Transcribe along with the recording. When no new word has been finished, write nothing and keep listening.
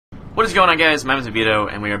What is going on, guys? My name is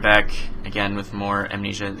mVito, and we are back again with more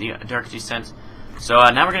Amnesia, the Dark Descent. So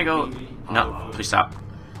now we're gonna go. No, please stop.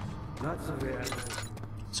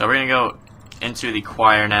 So we're gonna go into the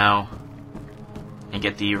choir now and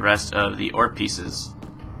get the rest of the orb pieces.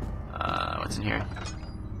 What's in here?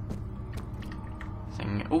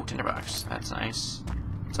 Thing. Oh, tinderbox. That's nice.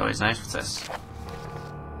 It's always nice. What's this?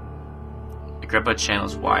 The Grippa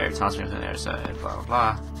channel's wire. Tells me within the other side. Blah blah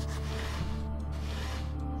blah.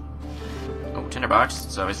 Oh, tinderbox.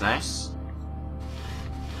 It's always nice.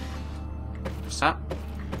 What's up?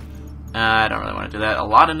 I don't really want to do that. A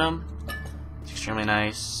lot of them. It's extremely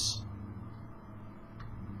nice.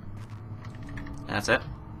 And that's it.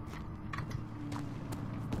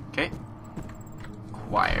 Okay.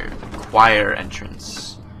 Choir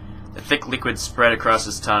entrance. The thick liquid spread across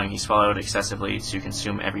his tongue. He swallowed excessively to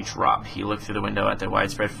consume every drop. He looked through the window at the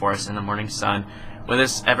widespread forest and the morning sun. Will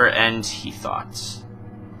this ever end? He thought.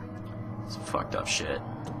 Some fucked up shit.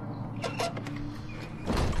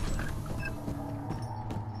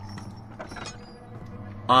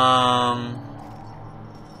 I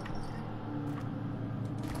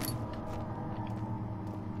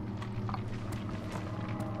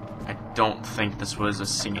don't think this was a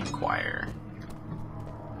singing choir.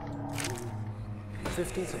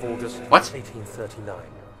 15th of August, What? 1839.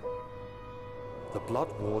 The blood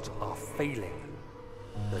wards are failing.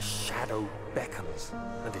 The shadow beckons,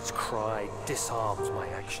 and its cry disarms my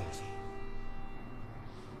actions.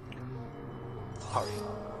 Hurry.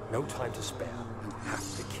 No time to spare. You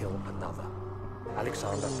have to kill another.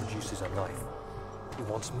 Alexander produces a knife. He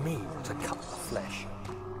wants me to cut the flesh.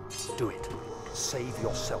 Do it. Save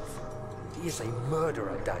yourself. He is a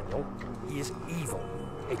murderer, Daniel. He is evil.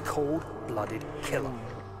 A cold-blooded killer.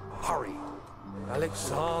 Hurry.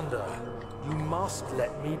 Alexander, you must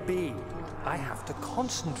let me be. I have to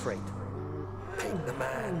concentrate. Paint the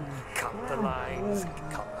man, cut the lines,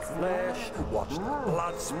 cut the flesh, watch the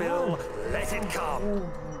blood spill, let it come.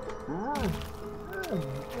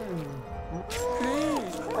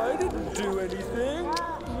 Please, I didn't do anything.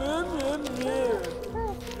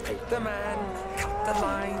 Paint the man, cut the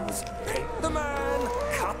lines, paint the man,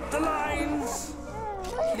 cut the lines.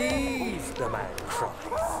 Please, the man cries.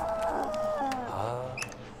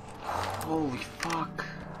 Holy fuck.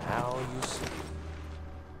 How you see.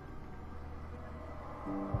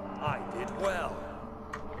 I did well.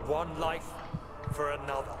 One life for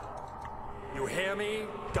another. You hear me,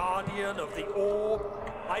 guardian of the orb?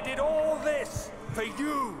 I did all this for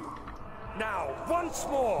you. Now, once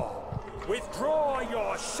more, withdraw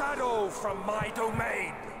your shadow from my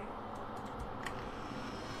domain.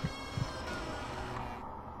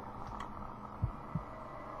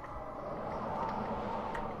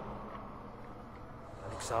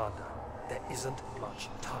 Alexander, there isn't much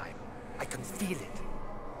time. I can feel it.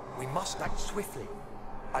 We must act swiftly.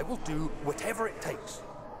 I will do whatever it takes.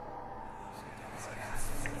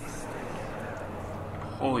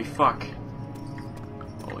 Holy fuck.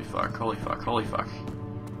 Holy fuck, holy fuck, holy fuck.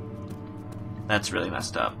 That's really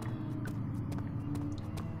messed up.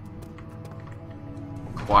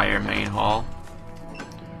 Choir main hall.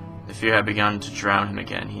 The fear had begun to drown him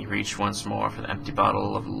again. He reached once more for the empty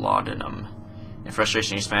bottle of laudanum. In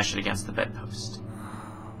frustration, he smashed it against the bedpost.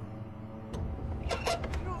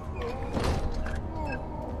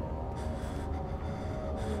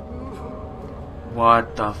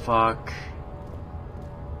 What the fuck?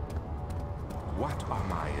 What are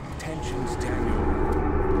my intentions,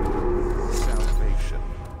 Daniel? Salvation.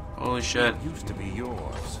 Holy shit. It used to be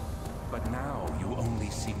yours, but now you only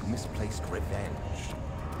seek misplaced revenge.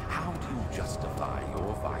 How do you justify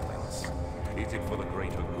your violence? Is it for the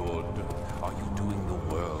greater good? Are you doing the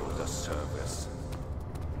world a service?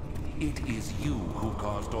 It is you who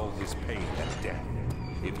caused all this pain and death.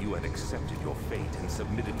 If you had accepted your fate and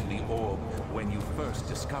submitted to the orb when you first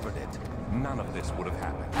discovered it, none of this would have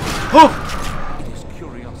happened. It is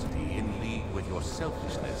curiosity in league with your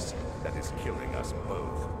selfishness that is killing us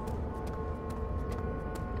both.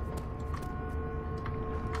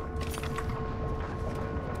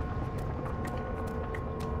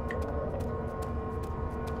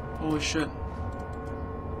 Holy shit.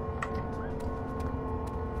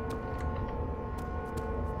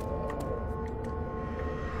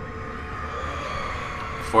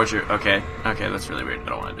 Forger. Okay. Okay, that's really weird. I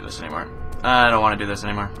don't want to do this anymore. I don't want to do this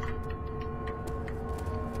anymore.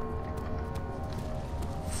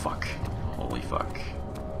 Fuck. Holy fuck.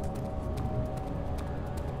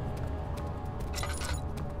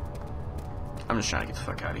 I'm just trying to get the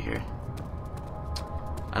fuck out of here.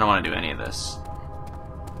 I don't want to do any of this.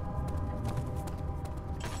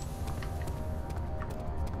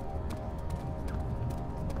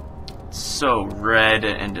 so red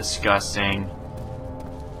and disgusting.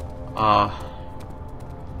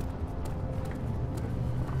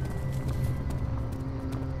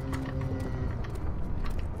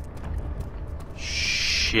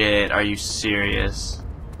 Shit, are you serious?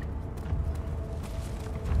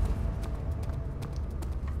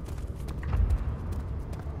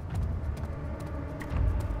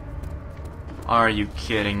 Are you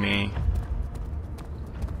kidding me?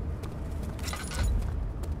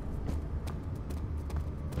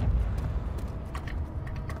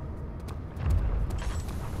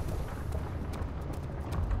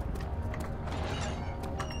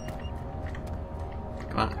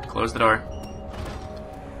 Come on, close the door.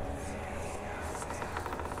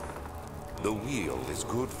 The wheel is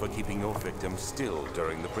good for keeping your victim still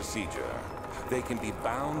during the procedure. They can be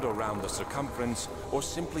bound around the circumference or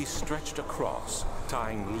simply stretched across,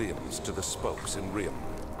 tying limbs to the spokes and rim.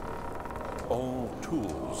 All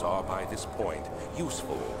tools are by this point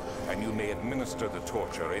useful, and you may administer the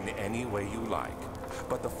torture in any way you like.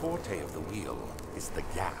 But the forte of the wheel is the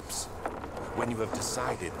gaps. When you have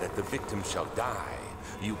decided that the victim shall die,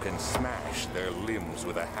 you can smash their limbs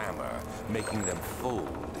with a hammer, making them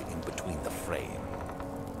fold in between the frame.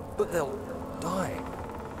 But they'll die.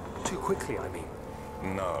 Too quickly, I mean.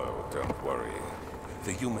 No, don't worry.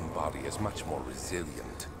 The human body is much more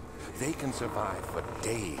resilient. They can survive for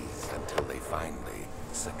days until they finally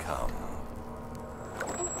succumb.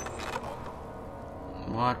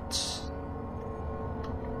 What?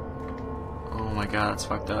 Oh my god, that's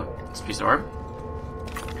fucked up. It's a piece of orb?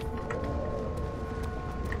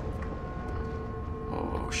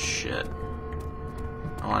 Oh shit.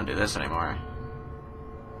 I don't want to do this anymore.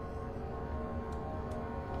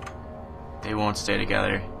 They won't stay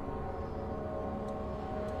together.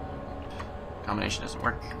 Combination doesn't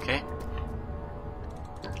work. Okay.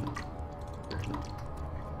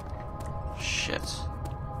 Shit.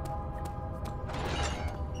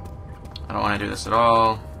 I don't want to do this at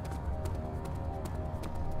all.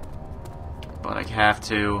 But I have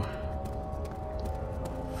to.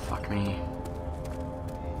 Fuck me.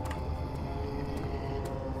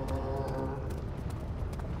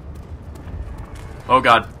 Oh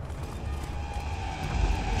god.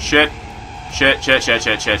 Shit. Shit, shit, shit,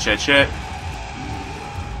 shit, shit, shit, shit.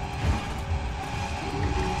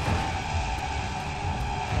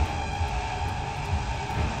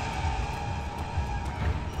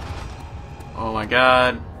 Oh my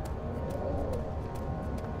god.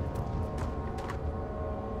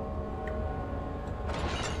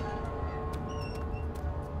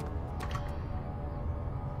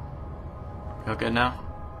 Feel good now?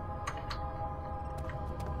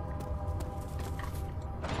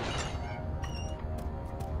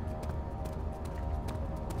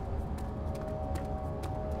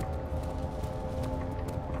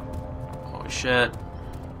 Holy shit.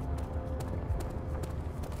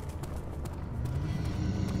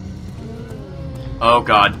 Oh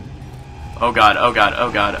god. Oh god, oh god,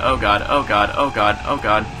 oh god, oh god, oh god, oh god, oh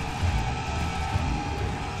god.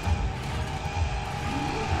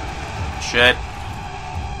 Shit.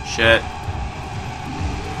 Shit.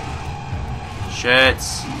 Shit.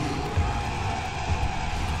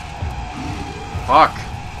 Fuck.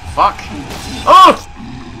 Fuck. Oh!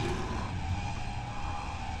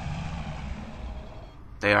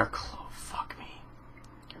 They are close. Fuck me.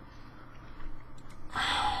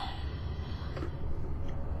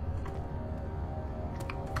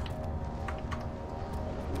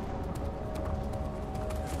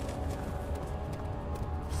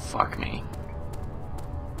 Fuck me.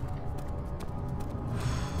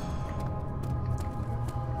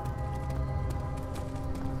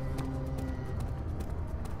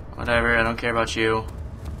 Whatever, I don't care about you.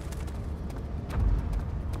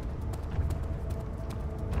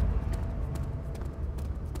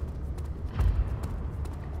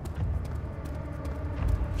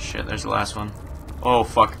 Shit, there's the last one. Oh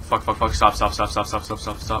fuck, fuck, fuck, fuck, stop, stop, stop, stop, stop, stop,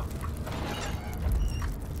 stop, stop.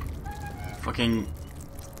 Fucking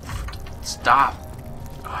stop.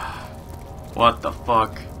 What the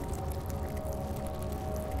fuck?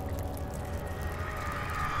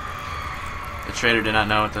 The traitor did not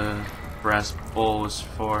know what the brass bowl was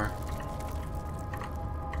for.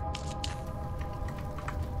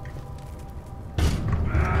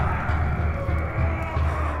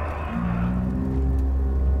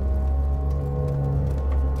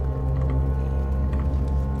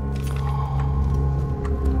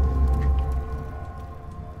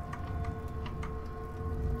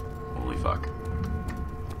 Holy fuck.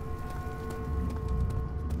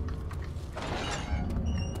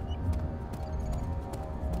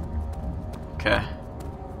 Okay.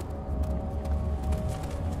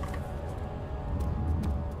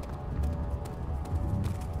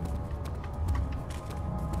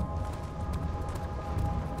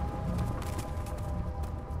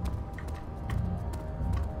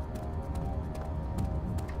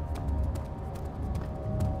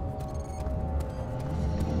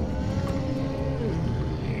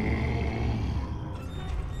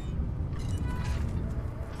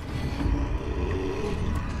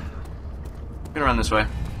 gonna run this way.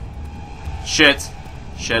 Shit.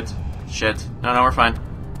 Shit. Shit. No, no, we're fine.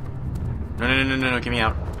 No, no, no, no, no, no, get me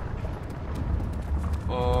out.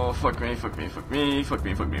 Oh, fuck me, fuck me, fuck me, fuck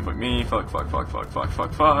me, fuck me, fuck me, fuck, fuck, fuck, fuck, fuck,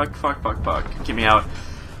 fuck, fuck, fuck, fuck, fuck, get me out.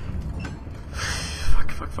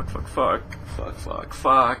 Fuck, fuck, fuck, fuck, fuck, fuck, fuck, fuck,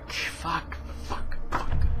 fuck, fuck,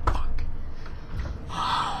 fuck,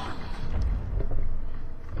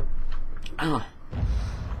 fuck.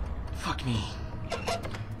 Fuck me.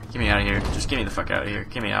 Get me out of here. Just get me the fuck out of here.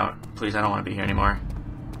 Get me out. Please, I don't want to be here anymore.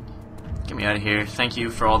 Get me out of here. Thank you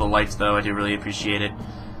for all the lights, though. I do really appreciate it.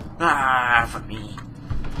 Ah, fuck me.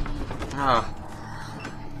 Oh.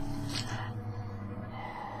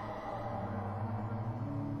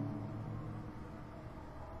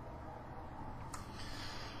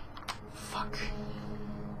 Fuck.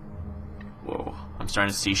 Whoa. I'm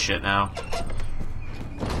starting to see shit now.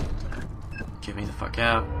 Get me the fuck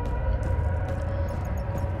out.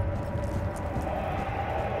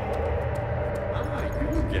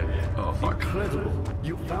 Oh, fuck. Incredible.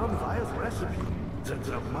 You found Vaya's recipe. Then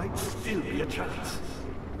there might still be a chance.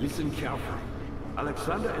 Listen carefully.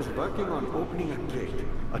 Alexander is working on opening a gate,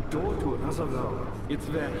 a door to another realm. It's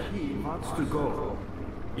where he wants to go.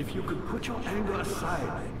 If you could put your anger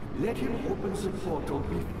aside, let him open the portal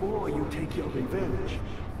before you take your revenge.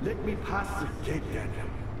 Let me pass the gate, Daniel.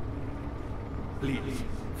 Please,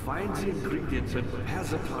 find the ingredients and prepare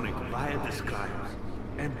the tonic Vaya describes.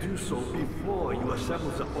 And do so before you assemble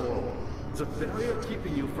the orb. The barrier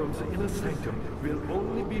keeping you from the inner sanctum will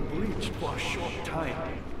only be breached for a short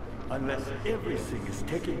time. Unless everything is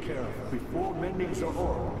taken care of before mending the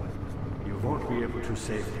orb, you won't be able to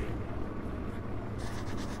save me.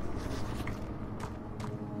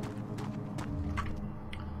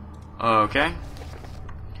 Okay.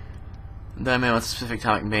 That man with specific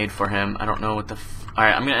tonic made for him. I don't know what the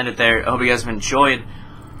Alright, I'm gonna end it there. I hope you guys have enjoyed.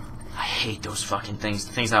 I hate those fucking things.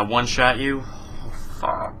 The things that one-shot you. Oh,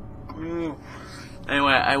 fuck.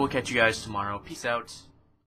 Anyway, I will catch you guys tomorrow. Peace out.